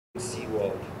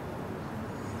Seawald.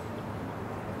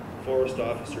 Forest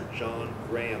Officer John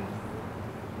Graham.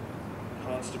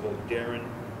 Constable Darren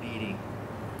Beatty.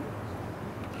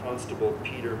 Constable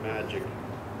Peter Magic.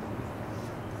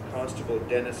 Constable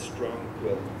Dennis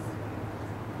Strongquill.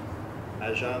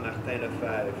 Agent Martin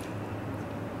Lefebvre.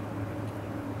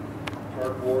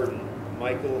 Park Warden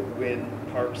Michael Wynn,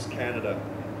 Parks Canada.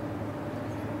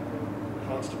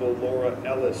 Constable Laura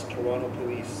Ellis, Toronto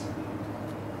Police.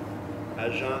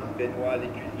 Agent Benoît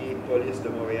Lécuyer, Police de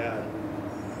Montréal.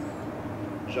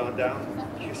 Gendarme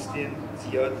Christine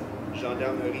Diot,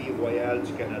 Gendarmerie Royale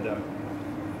du Canada.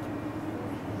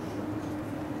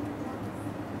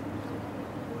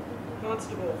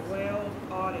 Constable Whale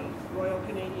Audie, Royal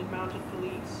Canadian Mounted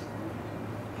Police.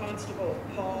 Constable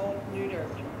Paul Nunert,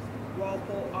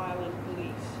 Walpole Island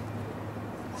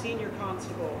Police. Senior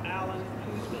Constable Alan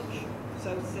Kuzmich,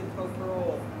 South Simcoe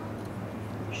Parole.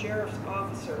 Sheriff's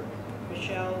Officer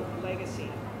Michelle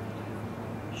Legacy,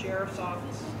 Sheriff's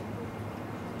Office.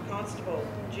 Constable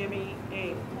Jimmy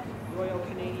Abe, Royal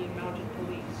Canadian Mounted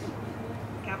Police.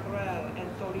 Caporal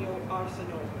Antonio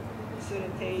Arsenault,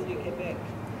 Sûreté de Québec.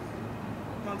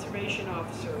 Conservation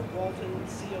Officer Walton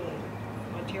Sealing,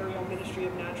 Ontario Ministry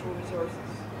of Natural Resources.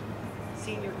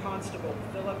 Senior Constable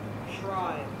Philip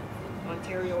Schreiber,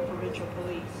 Ontario Provincial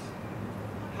Police.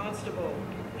 Constable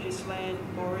Ghislaine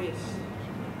Maurice,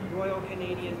 Royal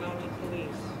Canadian Mounted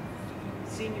Police.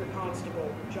 Senior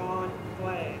Constable John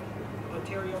Flagg,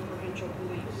 Ontario Provincial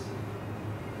Police.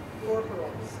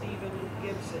 Corporal Stephen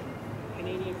Gibson,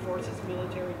 Canadian Forces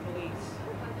Military Police.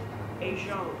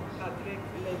 Agent Patrick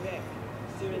Lévesque,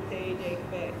 Sûreté de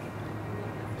Québec.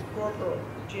 Corporal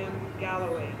Jim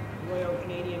Galloway, Royal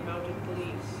Canadian Mounted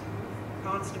Police.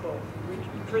 Constable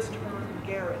Christopher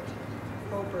Garrett,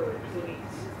 Cobourg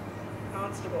Police.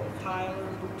 Constable Tyler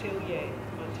Boutillier,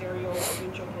 Ontario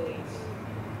Provincial Police.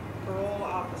 Parole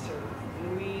Officer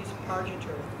Louise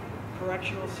Pargeter,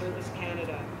 Correctional Service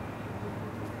Canada.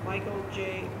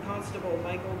 Constable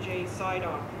Michael J.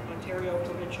 Sydock, Ontario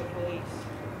Provincial Police.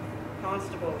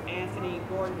 Constable Anthony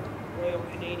Gordon, Royal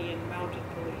Canadian Mounted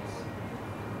Police.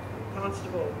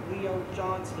 Constable Leo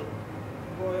Johnston,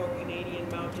 Royal Canadian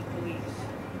Mounted Police.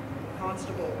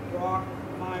 Constable Brock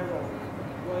Myro,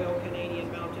 Royal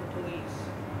Canadian Mounted Police.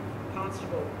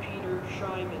 Constable Peter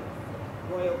Scheiman,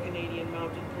 Royal Canadian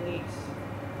Mounted Police.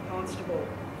 Constable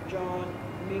John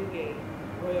Mingay,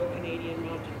 Royal Canadian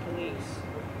Mounted Police.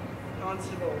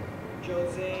 Constable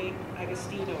Jose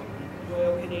Agostino,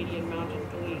 Royal Canadian Mounted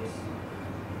Police.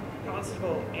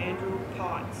 Constable Andrew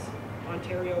Potts,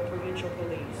 Ontario Provincial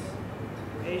Police.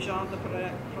 Agent de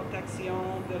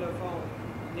Protection de la Faune,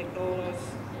 Nicolas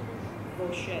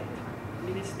Rochette,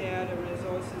 Ministère des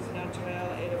Ressources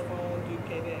Naturelles et des Fonds du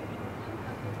Québec.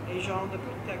 Agent de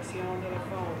Protection de la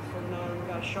Faune, Fernand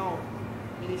Vachon,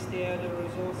 Ministère des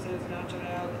Ressources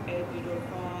Naturelles et des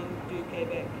Fonds du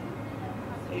Québec.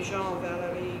 Agent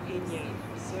Valérie Guignan,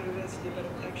 Service de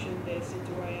Protection des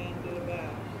Citoyens de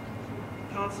Laval.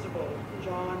 Constable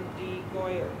John D.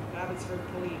 Goyer, Abbotsford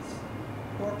Police.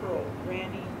 Corporal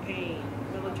Randy Payne,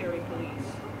 Military Police.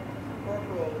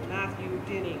 Corporal Matthew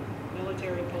Dinning,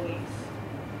 Military Police.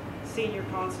 Senior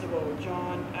Constable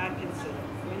John Atkinson,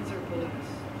 Windsor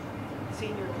Police.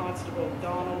 Senior Constable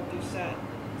Donald Doucette,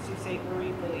 Sault Ste.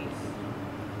 Marie Police.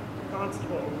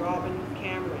 Constable Robin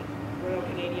Cameron, Royal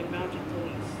Canadian Mounted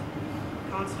Police.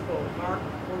 Constable Mark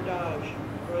Bordage,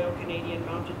 Royal Canadian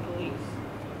Mounted Police.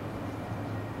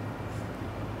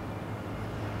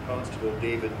 Constable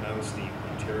David Mousley,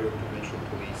 Ontario Provincial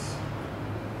Police.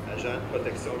 Agent de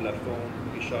Protection de la Faune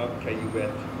Richard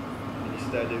Caillouette,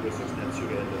 Ministère des Ressources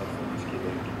naturelles de la Faune du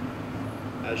Québec.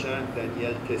 Agent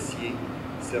Daniel Tessier,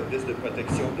 Service de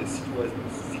protection des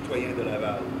citoyens de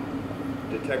Laval.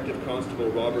 Detective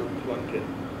Constable Robert Plunkett,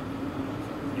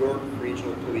 York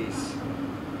Regional Police.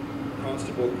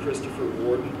 Constable Christopher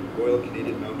Warden, Royal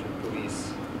Canadian Mounted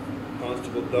Police.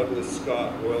 Constable Douglas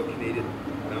Scott, Royal Canadian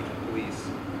Mounted Police.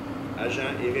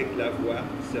 Agent Éric Lavoie,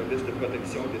 Service de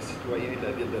protection des citoyens de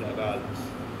la ville de Laval.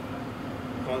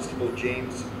 Constable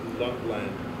James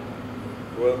Lundland,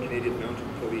 Royal Canadian Mounted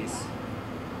Police.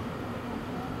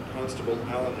 Constable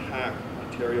Alan Hack,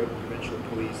 Ontario Provincial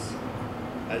Police.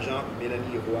 Agent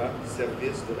Mélanie Roy,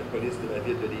 Service de la police de la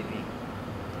ville de Lévis.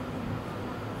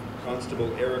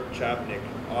 Constable Eric Chapnick,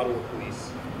 Ottawa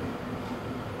Police.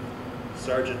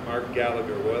 Sergeant Mark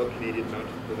Gallagher, Royal Canadian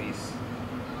Mounted Police.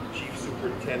 Chief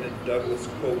Superintendent Douglas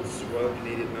Coates, Royal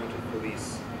Canadian Mounted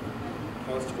Police.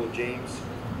 Constable James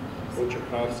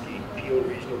Wojciechowski, Peel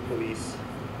Regional Police.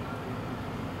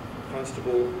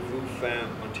 Constable Vu Pham,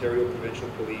 Ontario Provincial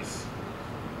Police.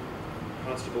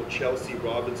 Constable Chelsea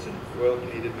Robinson, Royal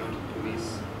Canadian Mounted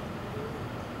Police.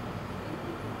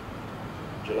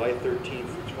 July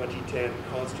 13th, 2010,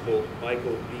 Constable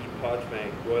Michael B.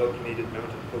 Potvin, Royal Canadian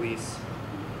Mounted Police.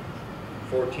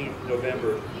 14th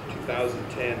November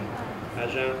 2010,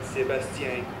 Agent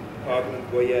Sébastien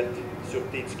Pavilion,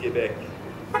 Sûreté du Québec.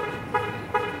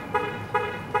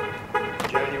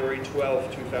 January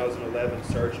 12, 2011,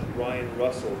 Sergeant Ryan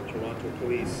Russell, Toronto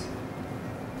Police.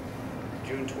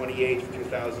 June 28,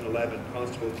 2011,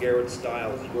 Constable Garrett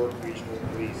Stiles, York Regional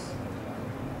Police.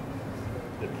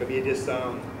 Le 1er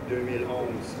décembre 2011,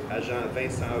 Agent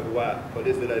Vincent Roy,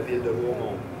 Police de la Ville de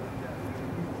Rosemont.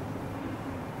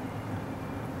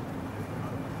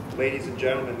 Ladies and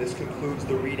gentlemen, this concludes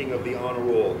the reading of the honor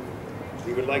roll.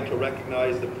 We would like to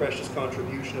recognize the precious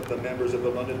contribution of the members of the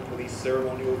London Police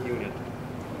Ceremonial Unit.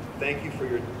 Thank you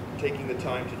for taking the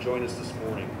time to join us this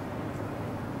morning.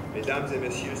 Mesdames et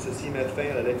messieurs, ceci met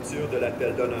fin à la lecture de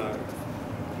l'appel d'honneur.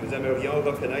 Nous aimerions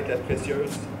reconnaître la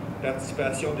précieuse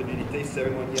participation de l'unité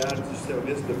cérémoniale du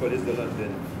service de police de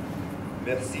London.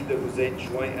 Merci de vous être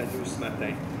joints à nous ce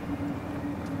matin.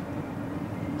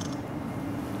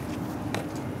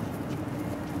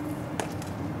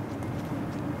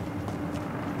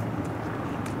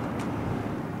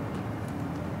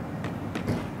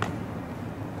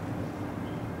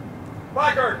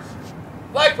 Placards!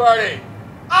 Flag party!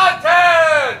 On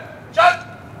 10! Jump!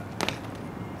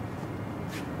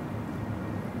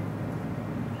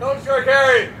 Don't short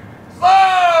carry!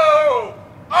 Slow!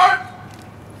 Arch!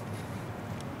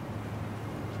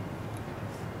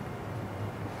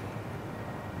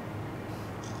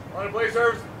 On to play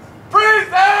service.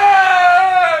 Present!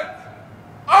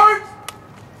 Arch!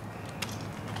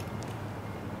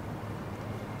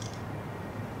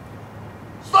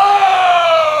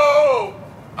 Slow!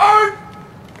 Arch!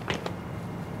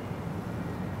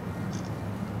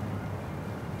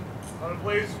 On to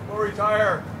please, will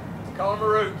retire. Column of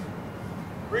route.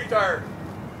 Retire.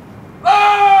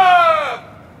 Low!